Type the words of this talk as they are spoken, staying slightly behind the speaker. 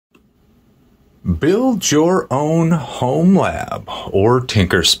Build your own home lab or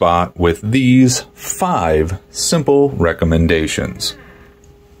tinker spot with these 5 simple recommendations.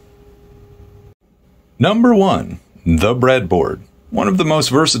 Number 1, the breadboard. One of the most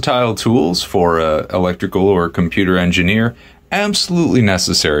versatile tools for an electrical or computer engineer, absolutely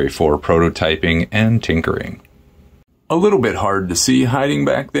necessary for prototyping and tinkering. A little bit hard to see hiding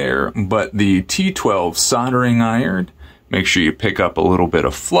back there, but the T12 Soldering Iron, make sure you pick up a little bit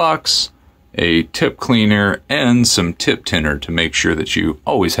of flux, a tip cleaner, and some tip tinner to make sure that you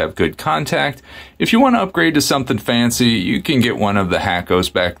always have good contact. If you want to upgrade to something fancy, you can get one of the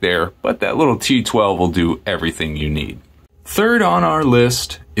Hackos back there, but that little T12 will do everything you need. Third on our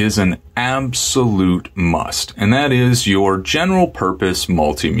list is an absolute must, and that is your general purpose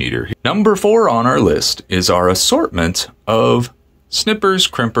multimeter. Number 4 on our list is our assortment of snippers,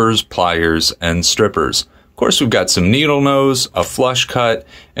 crimpers, pliers, and strippers. Of course, we've got some needle nose, a flush cut,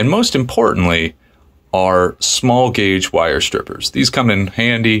 and most importantly, our small gauge wire strippers. These come in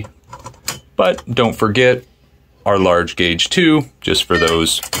handy, but don't forget our large gauge too, just for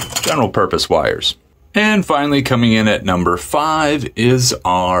those general purpose wires. And finally, coming in at number 5 is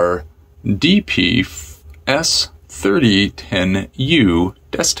our DP S3010U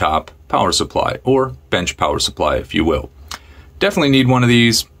desktop power supply, or bench power supply, if you will. Definitely need one of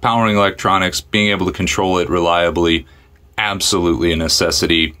these. Powering electronics, being able to control it reliably, absolutely a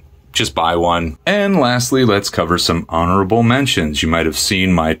necessity. Just buy one. And lastly, let's cover some honorable mentions. You might have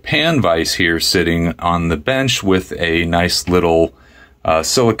seen my Panavise here sitting on the bench with a nice little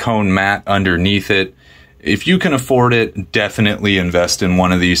silicone mat underneath it. If you can afford it, definitely invest in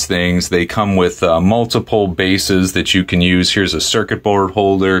one of these things. They come with multiple bases that you can use. Here's a circuit board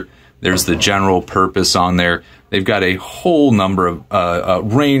holder. There's the general purpose on there. They've got a whole number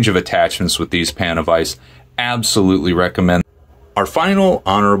of range of attachments with these Panavise. Absolutely recommend. Our final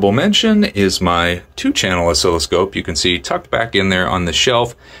honorable mention is my 2-channel oscilloscope. You can see tucked back in there on the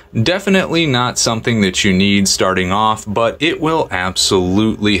shelf. Definitely not something that you need starting off, but it will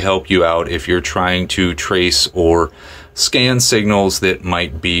absolutely help you out if you're trying to trace or scan signals that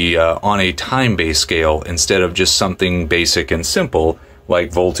might be on a time-based scale instead of just something basic and simple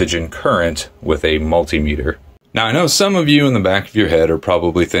like voltage and current with a multimeter. Now, I know some of you in the back of your head are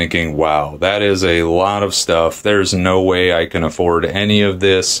probably thinking, wow, that is a lot of stuff. There's no way I can afford any of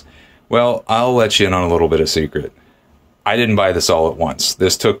this. Well, I'll let you in on a little bit of secret. I didn't buy this all at once.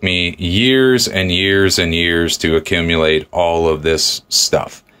 This took me years and years and years to accumulate all of this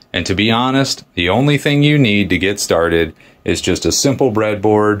stuff. And to be honest, the only thing you need to get started is just a simple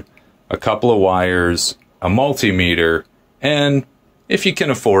breadboard, a couple of wires, a multimeter, and if you can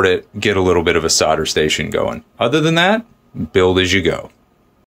afford it, get a little bit of a solder station going. Other than that, build as you go.